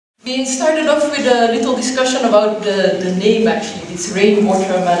We started off with a little discussion about the name actually, it's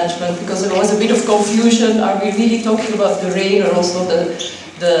rainwater management, because there was a bit of confusion. Are we really talking about the rain or also the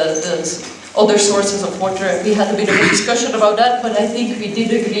other sources of water? We had a bit of a discussion about that, but I think we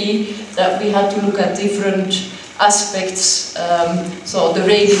did agree that we had to look at different aspects. So the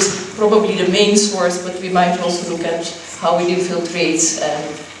rain is probably the main source, but we might also look at how it infiltrates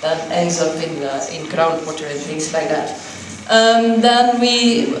and that ends up in groundwater and things like that. Then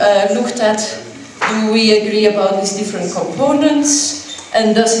we looked at, do we agree about these different components,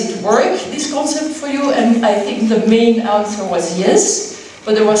 and does it work, this concept for you? And I think the main answer was yes,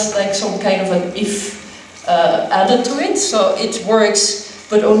 but there was like some kind of an if added to it. So it works,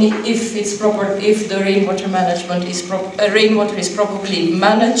 but only if it's proper, if the rainwater management is rainwater is properly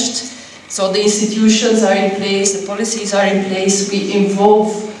managed. So the institutions are in place, the policies are in place, we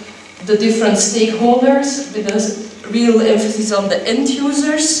involve the different stakeholders with a real emphasis on the end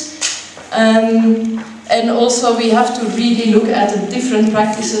users. And also we have to really look at the different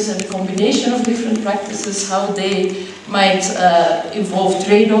practices and the combination of different practices, how they might involve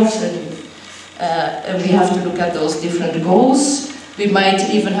trade-offs, and we have to look at those different goals. We might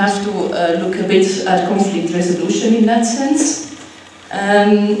even have to look a bit at conflict resolution in that sense.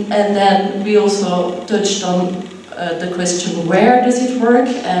 And then we also touched on the question, where does it work?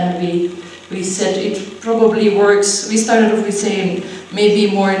 And we said it probably works. We started off with saying maybe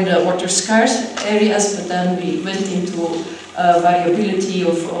more in the water scarce areas, but then we went into variability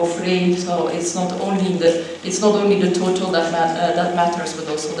of rain. So it's not only the total that matters, but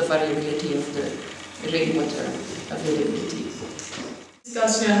also the variability of the rainwater availability.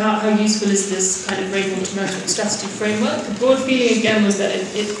 Discuss how useful is this kind of rainwater management strategy framework. The broad feeling again was that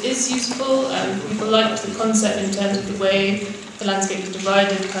it is useful. People liked the concept in terms of the way the landscape is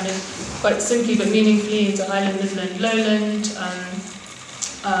divided, kind of quite simply but meaningfully into highland, midland, lowland.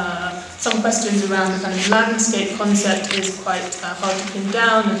 Some questions around the kind of landscape concept is quite hard to pin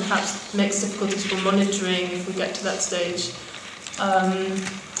down and perhaps makes difficulties for monitoring if we get to that stage.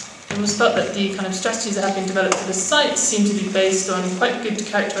 It was felt that the kind of strategies that have been developed for the sites seem to be based on quite good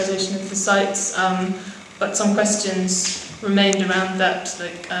characterization of the sites, but some questions remained around that,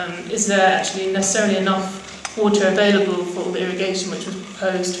 like is there actually necessarily enough water available for the irrigation which was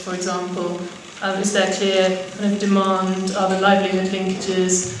proposed, for example? Is there clear kind of demand? Are the livelihood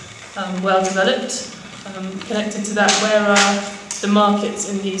linkages well developed? Connected to that, where are the markets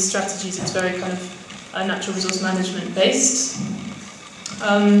in these strategies? It's very kind of natural resource management based.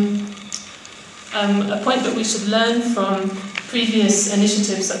 A point that we should learn from previous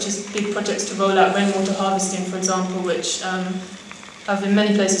initiatives such as big projects to roll out rainwater harvesting, for example, which have in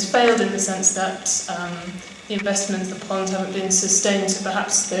many places failed in the sense that the investments, the ponds haven't been sustained, so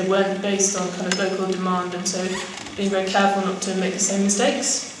perhaps they weren't based on kind of local demand, and so being very careful not to make the same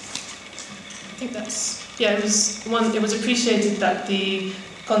mistakes. I think that's, yeah, it was appreciated that the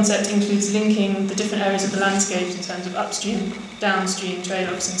concept includes linking the different areas of the landscape in terms of upstream, downstream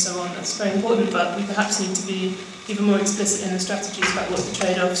trade-offs and so on. That's very important, but we perhaps need to be even more explicit in the strategies about what the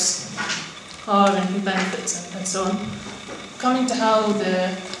trade-offs are and who benefits and so on. Coming to how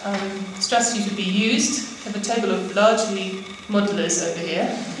the strategies would be used, we have a table of largely modelers over here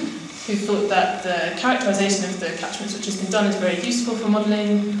who thought that the characterization of the catchments which has been done is very useful for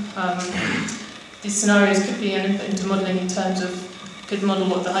modelling. These scenarios could be an input into modelling in terms of could model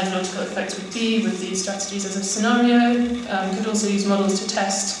what the hydrological effects would be with these strategies as a scenario. Could also use models to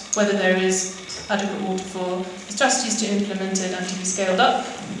test whether there is adequate water for the strategies to implement it and to be scaled up.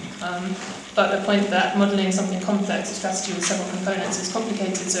 But the point that modelling something complex, a strategy with several components, is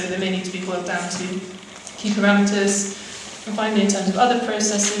complicated, so they may need to be boiled down to key parameters. And finally, in terms of other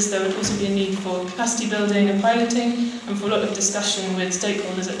processes, there would also be a need for capacity building and piloting, and for a lot of discussion with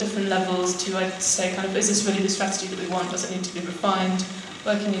stakeholders at different levels to say, kind of, is this really the strategy that we want? Does it need to be refined?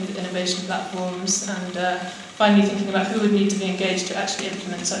 Working with innovation platforms, and finally thinking about who would need to be engaged to actually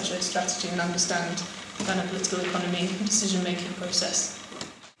implement such a strategy and understand the kind of political economy and decision-making process.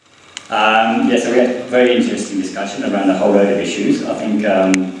 So we had a very interesting discussion around a whole load of issues. I think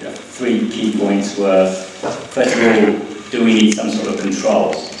three key points were, first of all, do we need some sort of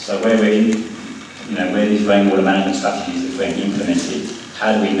controls? So where we're in, where these rainwater management strategies are being implemented,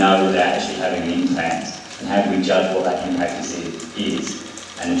 how do we know that they're actually having an impact? And how do we judge what that impact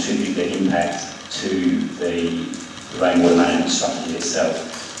is and attribute the impact to the rainwater management strategy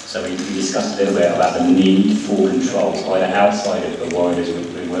itself? So we discussed a little bit about the need for controls, either outside of the riders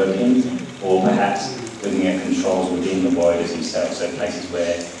we're working, or perhaps looking at controls within the riders themselves, so places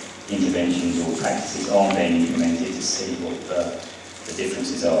where interventions or practices aren't being implemented to see what the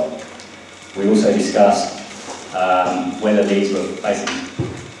differences are. We also discussed whether these were basically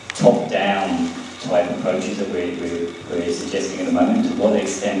top-down type approaches that we're suggesting at the moment. To what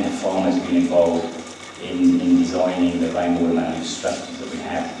extent have farmers been involved in designing the rainwater management strategies that we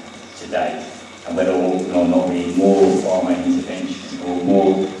have today, and whether or not we need more farmer intervention or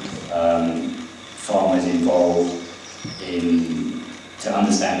more farmers involved to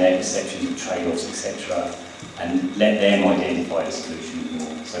understand their perceptions of trade-offs, etc., and let them identify the solutions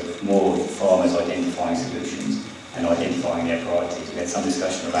more. So more farmers identifying solutions and identifying their priorities. We had some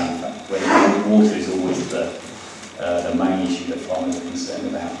discussion around whether water is always the main issue that farmers are concerned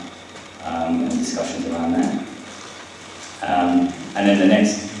about, and discussions around that. And then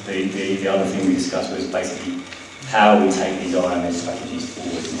the other thing we discussed was basically how we take these RMS strategies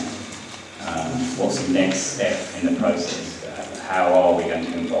forward now. What's the next step in the process? How are we going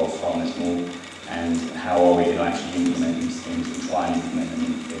to involve farmers more? And how are we going to actually implement these things and try and implement them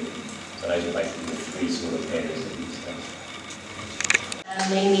in the field? So those are basically the three sort of areas that we discussed.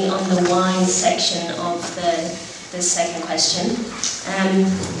 Mainly on the why section of the second question. And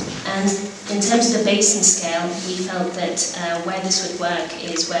in terms of the basin scale, we felt that where this would work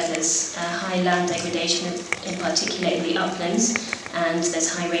is where there's high land degradation, in particular in the uplands, and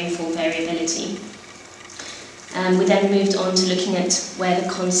there's high rainfall variability. We then moved on to looking at where the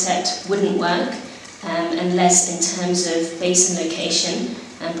concept wouldn't work, and less in terms of basin location,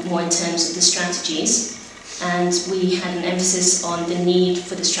 but more in terms of the strategies. And we had an emphasis on the need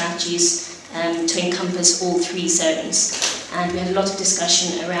for the strategies to encompass all three zones. And we had a lot of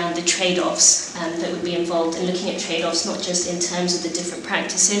discussion around the trade-offs that would be involved, and looking at trade-offs not just in terms of the different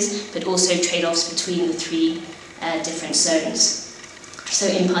practices, but also trade-offs between the three different zones. So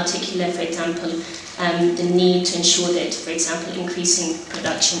in particular, for example, the need to ensure that, for example, increasing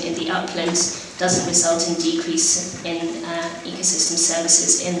production in the uplands doesn't result in decrease in ecosystem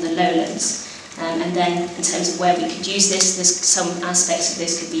services in the lowlands. And then in terms of where we could use this, there's some aspects of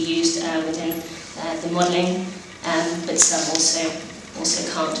this could be used within the modelling, but some also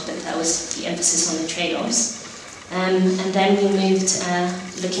can't, but that was the emphasis on the trade-offs. And then we moved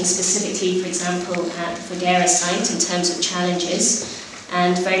looking specifically, for example, at the Fogueira site in terms of challenges,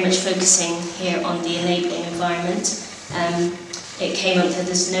 and very much focusing here on the enabling environment. It came up that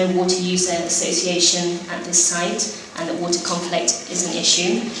there's no water user association at this site, and that water conflict is an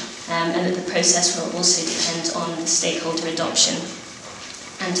issue, and that the process will also depend on the stakeholder adoption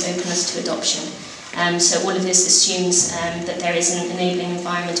and openness to adoption. So all of this assumes that there is an enabling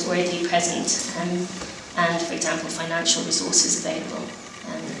environment already present, and, for example, financial resources available.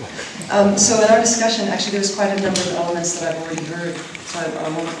 So in our discussion, actually there was quite a number of elements that I've already heard, so I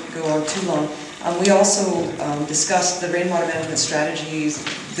won't go on too long. We also discussed the rainwater management strategies.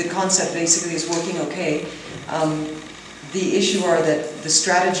 The concept basically is working okay. The issue are that the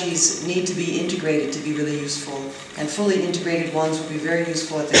strategies need to be integrated to be really useful, and fully integrated ones will be very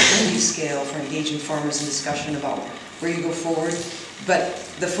useful at the community scale for engaging farmers in discussion about where you go forward, but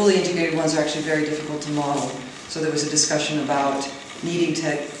the fully integrated ones are actually very difficult to model. So there was a discussion about needing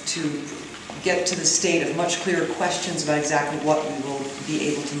to get to the state of much clearer questions about exactly what we will be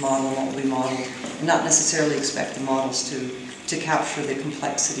able to model and what will be modeled, and not necessarily expect the models to capture the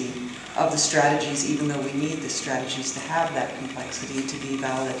complexity of the strategies, even though we need the strategies to have that complexity to be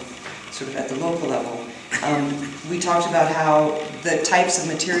valid sort of at the local level. We talked about how the types of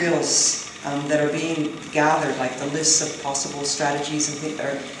materials that are being gathered, like the lists of possible strategies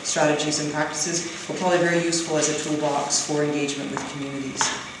and practices, were probably very useful as a toolbox for engagement with communities,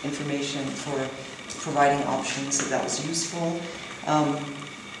 information for providing options, that was useful.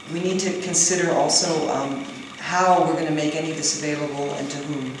 We need to consider also how we're going to make any of this available and to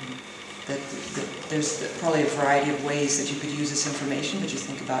whom. There's probably a variety of ways that you could use this information, but you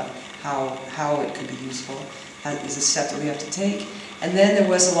think about how it could be useful is a step that we have to take. And then there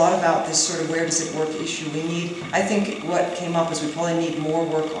was a lot about this sort of where does it work issue. I think what came up is we probably need more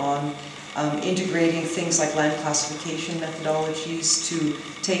work on integrating things like land classification methodologies to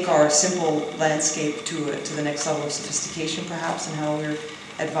take our simple landscape to the next level of sophistication, perhaps, in how we're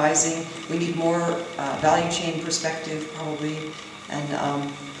advising. We need more value chain perspective, probably,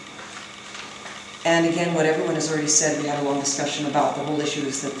 and again, what everyone has already said, we had a long discussion about the whole issue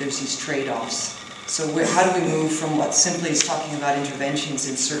is that there's these trade-offs. So how do we move from what simply is talking about interventions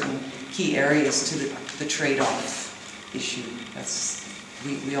in certain key areas to the trade-off issue?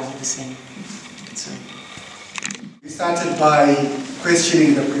 We all have the same concern. We started by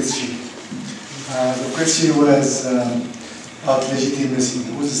questioning the question. The question was about legitimacy.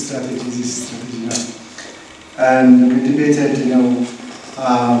 Whose strategy is this strategy now? And we debated,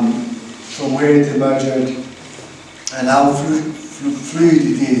 from where it emerged and how fluid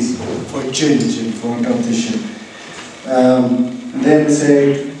it is for change and for adaptation. And then we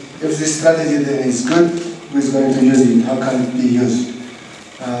say, if this strategy then is good, who is going to use it? How can it be used?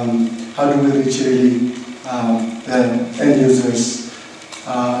 How do we reach really the end users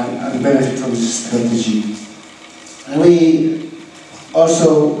and benefit from this strategy? And we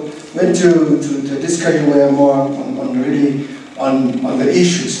also went to the discussion where more on really on the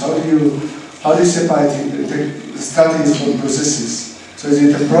issues. How do you separate the strategies from processes? So is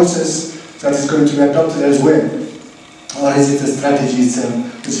it a process that is going to be adopted elsewhere, or is it a strategy itself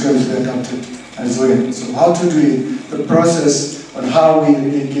that's going to be adopted elsewhere? So how to do it, the process on how we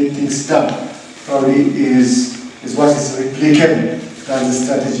really get things done, probably is what is replicable than the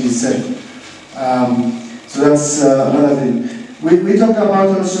strategy itself. So that's another thing. We talked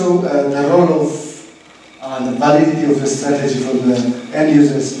about also the role of the validity of the strategy from the end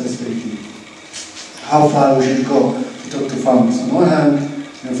user's perspective. How far we should go to talk to farmers. On one hand,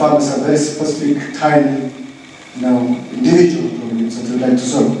 farmers are very specific, tiny, individual problems that we'd like to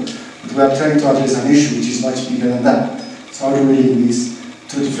solve. But we are trying to address an issue which is much bigger than that. So how do we link these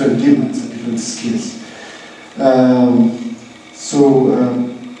two different demands and different skills?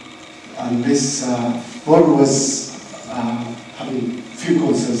 And this board was having few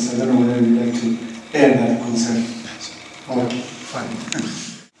concerns. I don't know whether you'd like to air that concern. Okay, fine.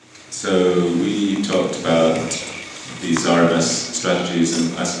 So we talked about these RMS strategies,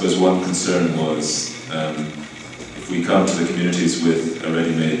 and I suppose one concern was if we come to the communities with a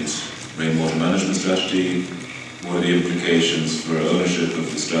ready-made rainwater management strategy, what are the implications for ownership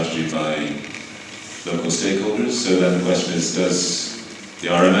of the strategy by local stakeholders? So then the question is, does the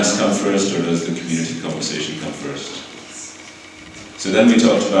RMS come first, or does the community conversation come first? So then we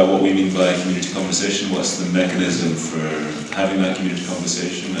talked about what we mean by community conversation, what's the mechanism for having that community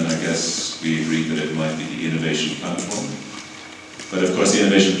conversation, and I guess we agreed that it might be the innovation platform. But of course the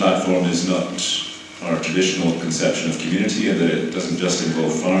innovation platform is not our traditional conception of community, and that it doesn't just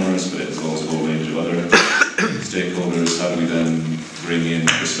involve farmers, but it involves a whole range of other stakeholders. How do we then bring in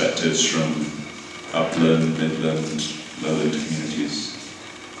perspectives from upland, midland, lowland communities?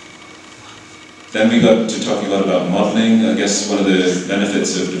 Then we got to talking a lot about modelling. I guess one of the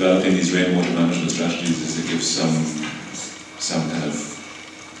benefits of developing these rainwater management strategies is it gives some kind of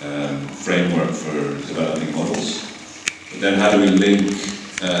framework for developing models. But then how do we link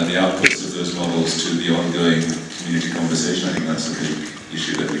the outputs of those models to the ongoing community conversation? I think that's a big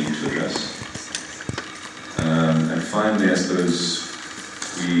issue that we need to address. And finally, I suppose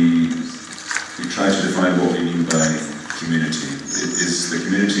we try to define what we mean by community. Is the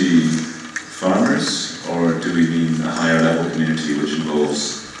community farmers, or do we mean a higher level community which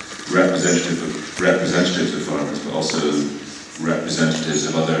involves representatives of farmers, but also representatives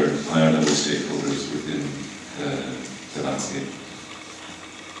of other higher level stakeholders within the landscape?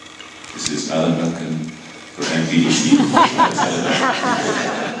 This is Alan Duncan for MPDC.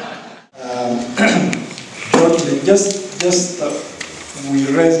 Shortly, we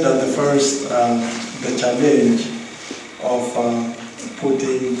raised at the first the challenge of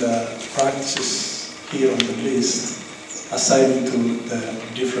putting the practices here on the list, assigning to the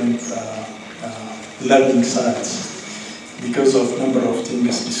different learning sites, because of number of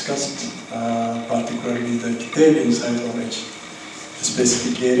things discussed, particularly the detailed site knowledge, the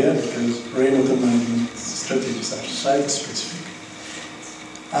specific area, because rainwater management strategies are site-specific.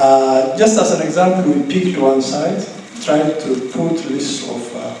 Just as an example, we picked one site, tried to put lists of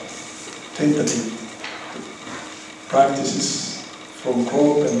tentative practices from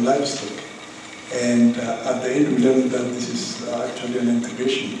crop and livestock, and at the end we learned that this is actually an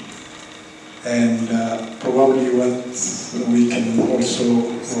integration, and probably what we can also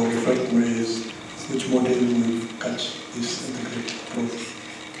reflect on is which model will catch this integrated approach,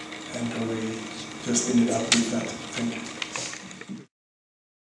 and we just ended up with that. Thank you.